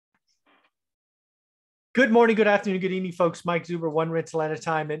Good morning, good afternoon, good evening, folks. Mike Zuber, one rental at a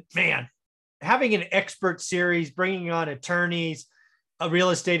time. And man, having an expert series, bringing on attorneys,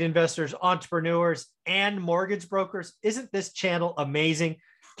 real estate investors, entrepreneurs, and mortgage brokers. Isn't this channel amazing?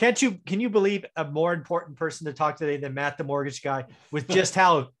 Can you believe a more important person to talk today than Matt, the mortgage guy, with just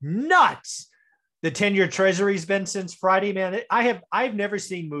how nuts the 10-year treasury's been since Friday, man? I've never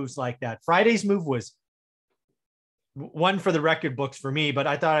seen moves like that. Friday's move was one for the record books for me, but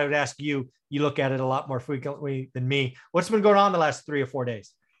I thought I would ask you. You look at it a lot more frequently than me. What's been going on the last 3 or 4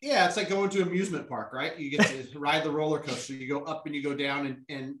 days? Yeah, it's like going to an amusement park, right? You get to ride the roller coaster. You go up and you go down,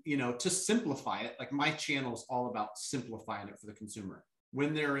 and to simplify it, like my channel is all about simplifying it for the consumer.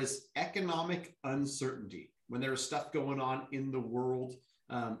 When there is economic uncertainty, when there is stuff going on in the world,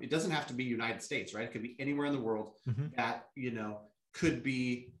 it doesn't have to be United States, right? It could be anywhere in the world that could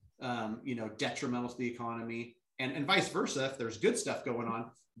be detrimental to the economy, and vice versa. If there's good stuff going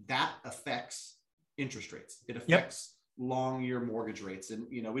on, that affects interest rates. It affects long-year mortgage rates. And,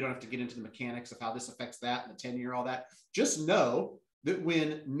 we don't have to get into the mechanics of how this affects that and the 10-year, all that. Just know that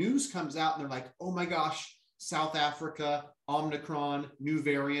when news comes out and they're like, oh my gosh, South Africa, Omicron, new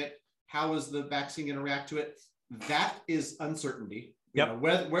variant, how is the vaccine going to react to it? That is uncertainty.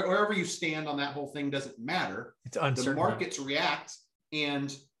 Wherever you stand on that whole thing doesn't matter. It's uncertain. The markets react,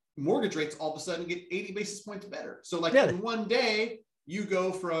 and mortgage rates all of a sudden get 80 basis points better. So in one day, you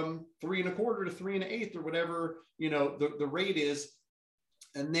go from 3.25 to 3.125 or whatever, the rate is.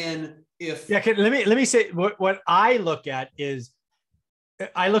 And then let me say what I look at is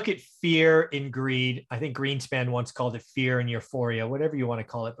I look at fear and greed. I think Greenspan once called it fear and euphoria, whatever you want to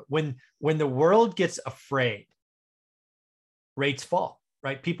call it. But when the world gets afraid, rates fall,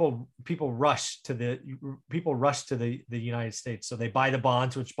 right? People rush to the United States. So they buy the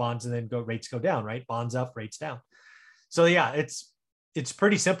bonds, which bonds, and then rates go down, right? Bonds up, rates down. So yeah, it's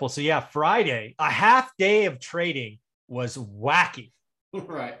pretty simple. So yeah, Friday, a half day of trading was wacky.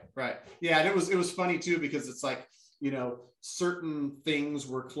 Right. Yeah. And it was funny too, because it's like, certain things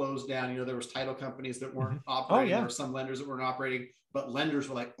were closed down. There was title companies that weren't operating. There were some lenders that weren't operating, but lenders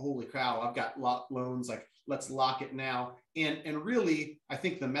were like, holy cow, I've got loans. Like, let's lock it now. And really, I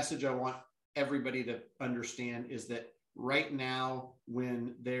think the message I want everybody to understand is that right now,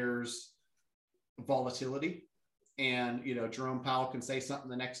 when there's volatility, and Jerome Powell can say something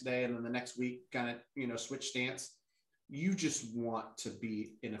the next day, and then the next week kind of switch stance, you just want to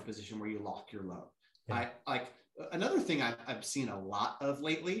be in a position where you lock your loan. Another thing I've seen a lot of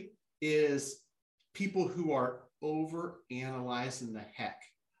lately is people who are over analyzing the heck.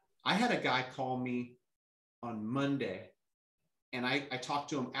 I had a guy call me on Monday, and I talked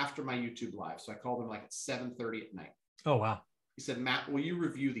to him after my YouTube live. So I called him like at 7:30 at night. Oh, wow. He said, Matt, will you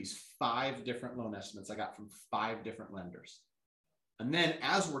review these 5 different loan estimates I got from 5 different lenders? And then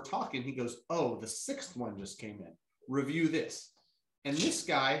as we're talking, he goes, oh, the 6th one just came in. Review this. And this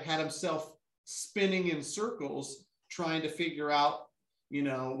guy had himself spinning in circles trying to figure out,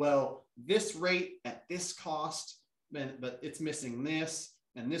 this rate at this cost, but it's missing this.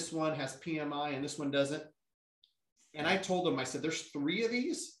 And this one has PMI and this one doesn't. And I told him, I said, there's 3 of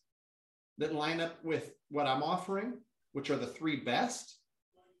these that line up with what I'm offering, which are the 3 best.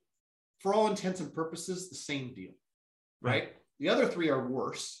 For all intents and purposes, the same deal, right? The other 3 are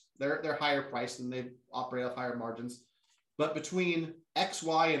worse. They're higher priced and they operate off higher margins. But between X,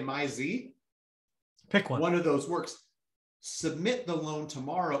 Y, and my Z, pick one. One of those works. Submit the loan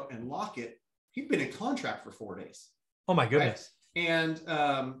tomorrow and lock it. He'd been in contract for 4 days. Oh my goodness! Right? And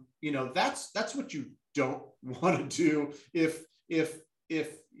that's what you don't want to do if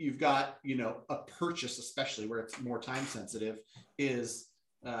you've got a purchase, especially where it's more time sensitive, is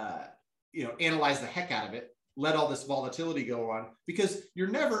analyze the heck out of it. Let all this volatility go on, because you're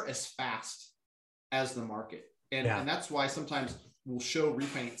never as fast as the market. And that's why sometimes we'll show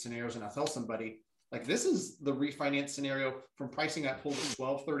refinance scenarios, and I'll tell somebody, like, this is the refinance scenario from pricing I pulled at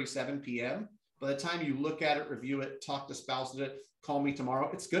 12:37 p.m. By the time you look at it, review it, talk to spouse, call me tomorrow,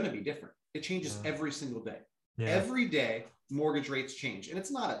 it's going to be different. It changes every single day. Yeah. Every day, mortgage rates change. And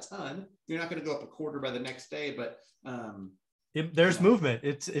it's not a ton. You're not going to go up a quarter by the next day, but there's movement.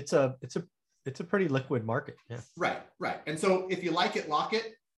 It's a pretty liquid market. Yeah. Right. And so if you like it, lock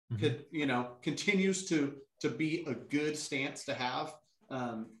it. Continues to be a good stance to have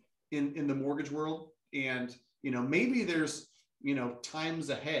in the mortgage world. And maybe there's times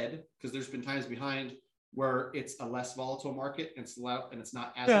ahead, because there's been times behind where it's a less volatile market and it's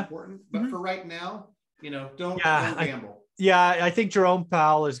not as important. But for right now, don't gamble. I think Jerome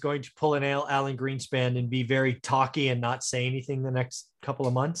Powell is going to pull an Alan Greenspan and be very talky and not say anything the next couple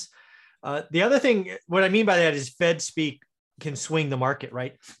of months. The other thing, what I mean by that is Fed speak can swing the market,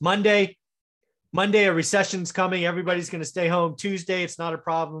 right? Monday, Monday, a recession's coming. Everybody's going to stay home. Tuesday, it's not a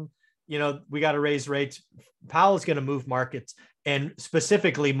problem. We got to raise rates. Powell's going to move markets and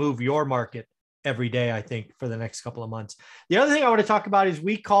specifically move your market every day, I think, for the next couple of months. The other thing I want to talk about is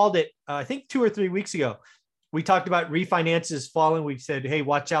we called it, I think 2 or 3 weeks ago, we talked about refinances falling. We said, hey,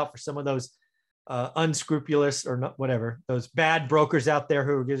 watch out for some of those unscrupulous or not, whatever, those bad brokers out there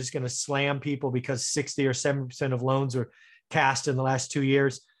who are just going to slam people because 60 or 70% of loans are cast in the last 2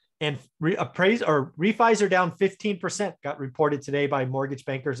 years. And refis are down 15%, got reported today by Mortgage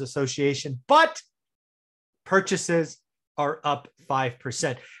Bankers Association, but purchases are up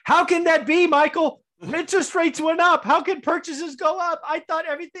 5%. How can that be, Michael? Interest rates went up. How can purchases go up? I thought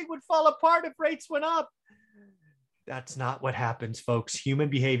everything would fall apart if rates went up. That's not what happens, folks. Human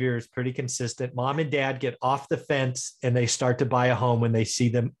behavior is pretty consistent. Mom and dad get off the fence and they start to buy a home when they see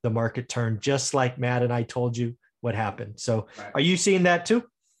the market turn, just like Matt and I told you what happened. So right. Are you seeing that too?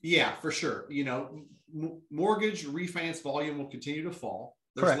 Yeah, for sure. Mortgage refinance volume will continue to fall.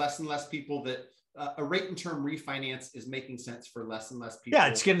 There's Correct. Less and less people that a rate and term refinance is making sense for less and less people. Yeah,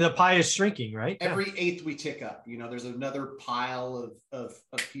 it's getting, the pie is shrinking, right? Every eighth we tick up, there's another pile of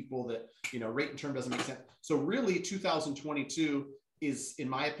people that, rate and term doesn't make sense. So really 2022 is, in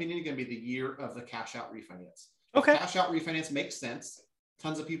my opinion, going to be the year of the cash out refinance. Okay. Cash out refinance makes sense.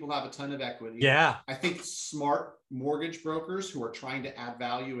 Tons of people have a ton of equity. Yeah. I think smart mortgage brokers who are trying to add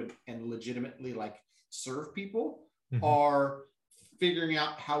value and legitimately serve people are figuring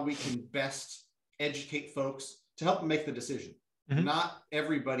out how we can best educate folks to help them make the decision. Not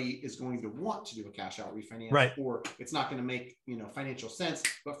everybody is going to want to do a cash out refinance, right. or it's not going to make financial sense.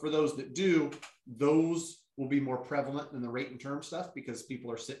 But for those that do, those will be more prevalent than the rate and term stuff because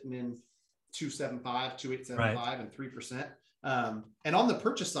people are sitting in 2.75, 2.875, right. and 3%. And on the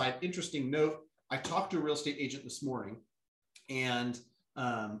purchase side, interesting note, I talked to a real estate agent this morning and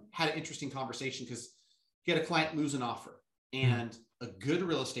had an interesting conversation because he had a client lose an offer, and a good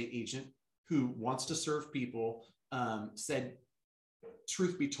real estate agent who wants to serve people said,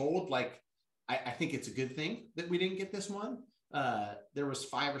 truth be told, I think it's a good thing that we didn't get this one. There was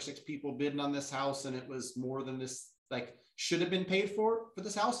 5 or 6 people bidding on this house, and it was more than this, should have been paid for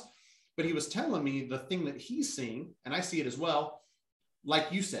this house. But he was telling me the thing that he's seeing, and I see it as well, like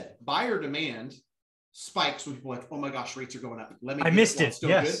you said, buyer demand spikes when people are like, oh my gosh, rates are going up. I missed it.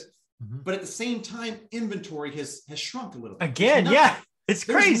 Yes. But at the same time, inventory has shrunk a little bit. Again, yeah, it's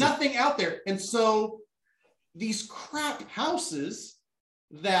crazy. There's nothing out there. And so these crap houses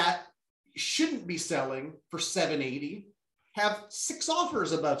that shouldn't be selling for 780 have 6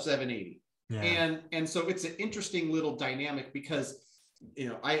 offers above 780. Yeah. And so it's an interesting little dynamic because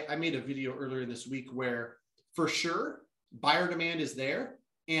I made a video earlier this week where for sure buyer demand is there,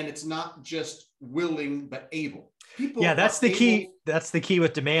 and it's not just willing but able. People, yeah, that's the key. That's the key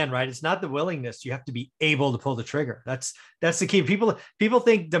with demand, right? It's not the willingness. You have to be able to pull the trigger. That's the key. People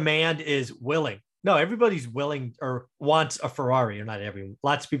think demand is willing. No, everybody's willing or wants a Ferrari, or not everyone.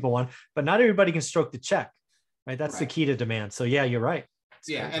 Lots of people want, but not everybody can stroke the check, right? That's the key to demand. So yeah, you're right.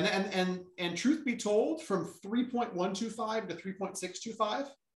 Yeah, and truth be told, from 3.125 to 3.625,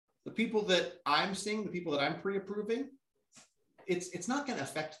 the people that I'm seeing, the people that I'm pre-approving, it's not going to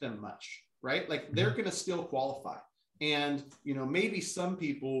affect them much, right? They're going to still qualify, and maybe some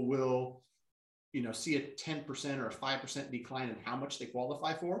people will, see a 10% or a 5% decline in how much they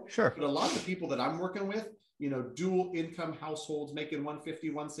qualify for. Sure. But a lot of the people that I'm working with, dual income households making 150,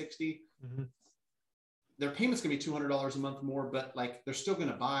 160. Their payment's going to be $200 a month more, but they're still going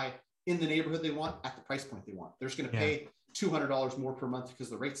to buy in the neighborhood they want at the price point they want. They're just going to pay $200 more per month because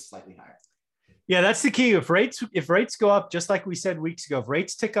the rate's slightly higher. Yeah, that's the key. If rates go up, just like we said weeks ago, if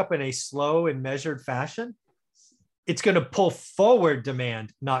rates tick up in a slow and measured fashion, it's going to pull forward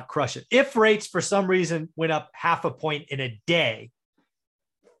demand, not crush it. If rates for some reason went up 0.5 point in a day,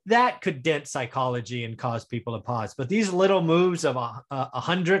 that could dent psychology and cause people to pause. But these little moves of a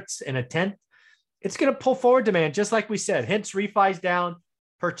hundredths and a tenth, it's going to pull forward demand, just like we said. Hence, refis down,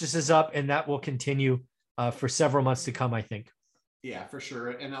 purchases up, and that will continue for several months to come, I think. Yeah, for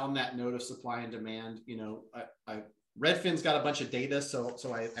sure. And on that note of supply and demand, Redfin's got a bunch of data, so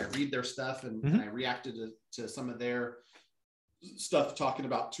I read their stuff and I reacted to some of their stuff talking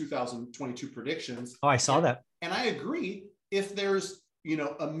about 2022 predictions. Oh, I saw that. And I agree. If there's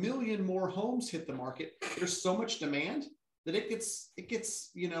 1 million more homes hit the market, there's so much demand that it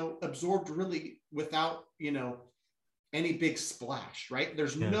gets absorbed really without any big splash, right?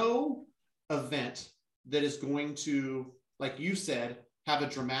 There's no event that is going to, like you said, have a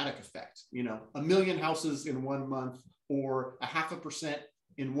dramatic effect. 1 million houses in 1 month or 0.5%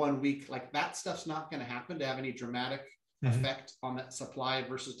 in 1 week, that stuff's not going to happen to have any dramatic effect on that supply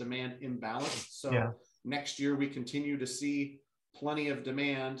versus demand imbalance. So next year we continue to see plenty of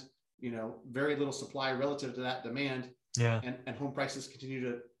demand, very little supply relative to that demand. And home prices continue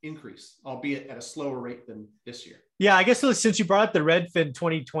to increase, albeit at a slower rate than this year. Yeah, I guess since you brought up the Redfin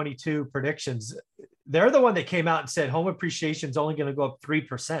 2022 predictions, they're the one that came out and said home appreciation is only going to go up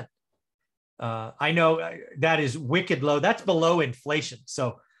 3%. I know that is wicked low. That's below inflation.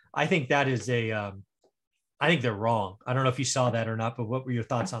 So I think that is I think they're wrong. I don't know if you saw that or not, but what were your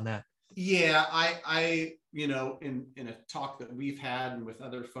thoughts on that? Yeah, I in a talk that we've had and with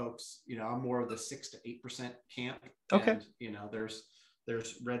other folks, I'm more of the 6 to 8% camp. Okay. And,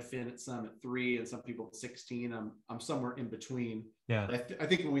 there's Redfin at some at 3 and some people at 16. I'm somewhere in between. Yeah. I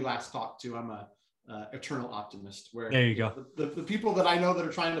think when we last talked to, I'm a eternal optimist where there you go. The people that I know that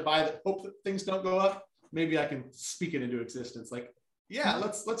are trying to buy that hope that things don't go up, maybe I can speak it into existence. Like, yeah,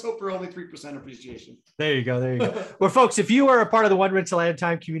 let's hope for only 3% appreciation. There you go. Well, folks, if you are a part of the One Rental at a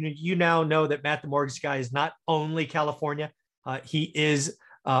Time community, you now know that Matt the Mortgage Guy is not only California. He is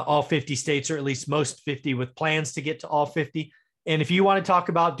all 50 states, or at least most 50, with plans to get to all 50. And if you want to talk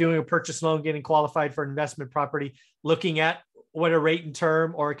about doing a purchase loan, getting qualified for an investment property, looking at what a rate and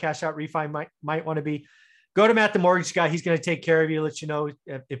term or a cash out refi might want to be, go to Matt the Mortgage Guy. He's going to take care of you, let you know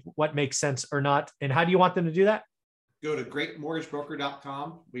if what makes sense or not. And how do you want them to do that? Go to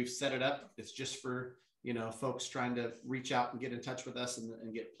greatmortgagebroker.com. We've set it up. It's just for, folks trying to reach out and get in touch with us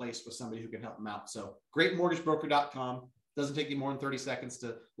and get placed with somebody who can help them out. So greatmortgagebroker.com. Doesn't take you more than 30 seconds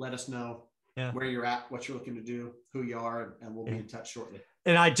to let us know where you're at, what you're looking to do, who you are, and we'll be in touch shortly.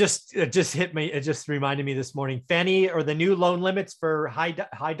 And it just reminded me this morning, Fannie, or the new loan limits for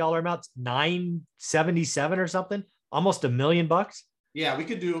high dollar amounts, $977 or something, almost $1 million. Yeah, we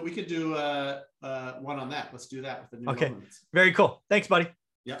could do one on that. Let's do that with the new loan limits. Very cool. Thanks, buddy.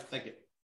 Yep. Thank you.